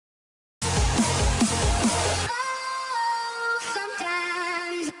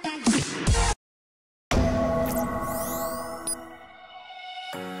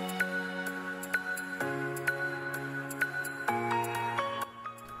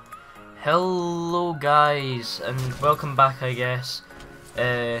Hello guys, and welcome back I guess.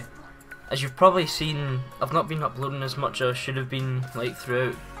 As you've probably seen, I've not been uploading as much as I should have been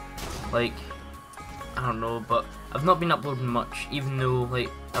throughout, I don't know, but I've not been uploading much, even though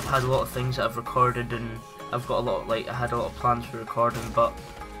I've had a lot of things that I've recorded and I've got a lot I had a lot of plans for recording. But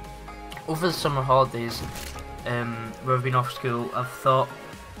over the summer holidays, where I've been off school, I thought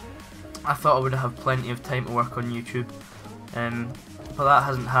I would have plenty of time to work on YouTube. But that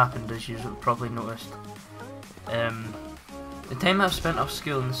hasn't happened, as you've probably noticed. The time I've spent off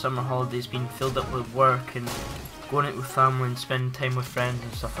school in the summer holidays been filled up with work and going out with family and spending time with friends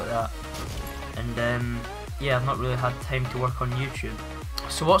and stuff like that. And yeah, I've not really had time to work on YouTube.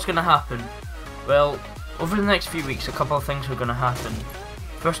 So what's going to happen? Well, over the next few weeks a couple of things are going to happen.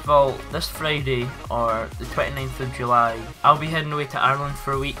 First of all, this Friday, or the 29th of July, I'll be heading away to Ireland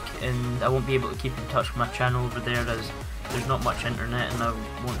for a week, and I won't be able to keep in touch with my channel over there as there's not much internet and I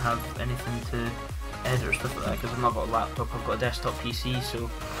won't have anything to edit or stuff like that because I've not got a laptop, I've got a desktop PC, so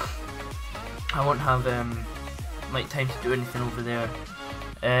I won't have time to do anything over there.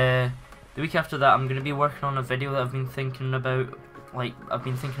 The week after that I'm going to be working on a video that I've been thinking about, I've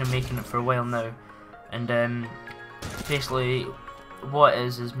been thinking of making it for a while now, and basically what it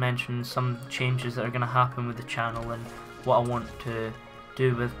is mention some changes that are going to happen with the channel and what I want to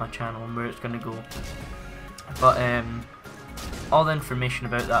do with my channel and where it's going to go. But all the information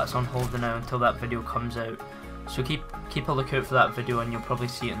about that's on hold now until that video comes out, so keep a lookout for that video and you'll probably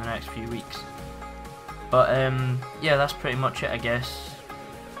see it in the next few weeks. But yeah, that's pretty much it I guess.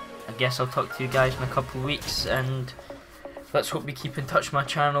 I'll talk to you guys in a couple of weeks, and let's hope we keep in touch with my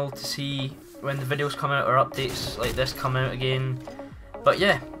channel to see when the videos come out or updates like this come out again. But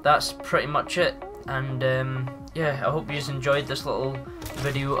yeah, that's pretty much it, and yeah, I hope you enjoyed this little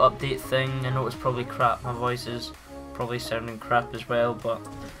video update thing. I know it's probably crap, my voice is probably sounding crap as well, but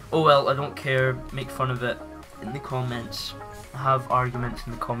oh well, I don't care, make fun of it in the comments, have arguments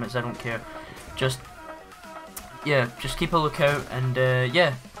in the comments, I don't care. Just keep a lookout, and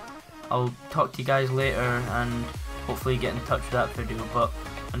yeah, I'll talk to you guys later and hopefully get in touch with that video. But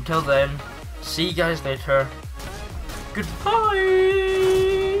until then, see you guys later. Goodbye.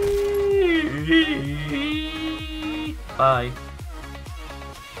 Bye.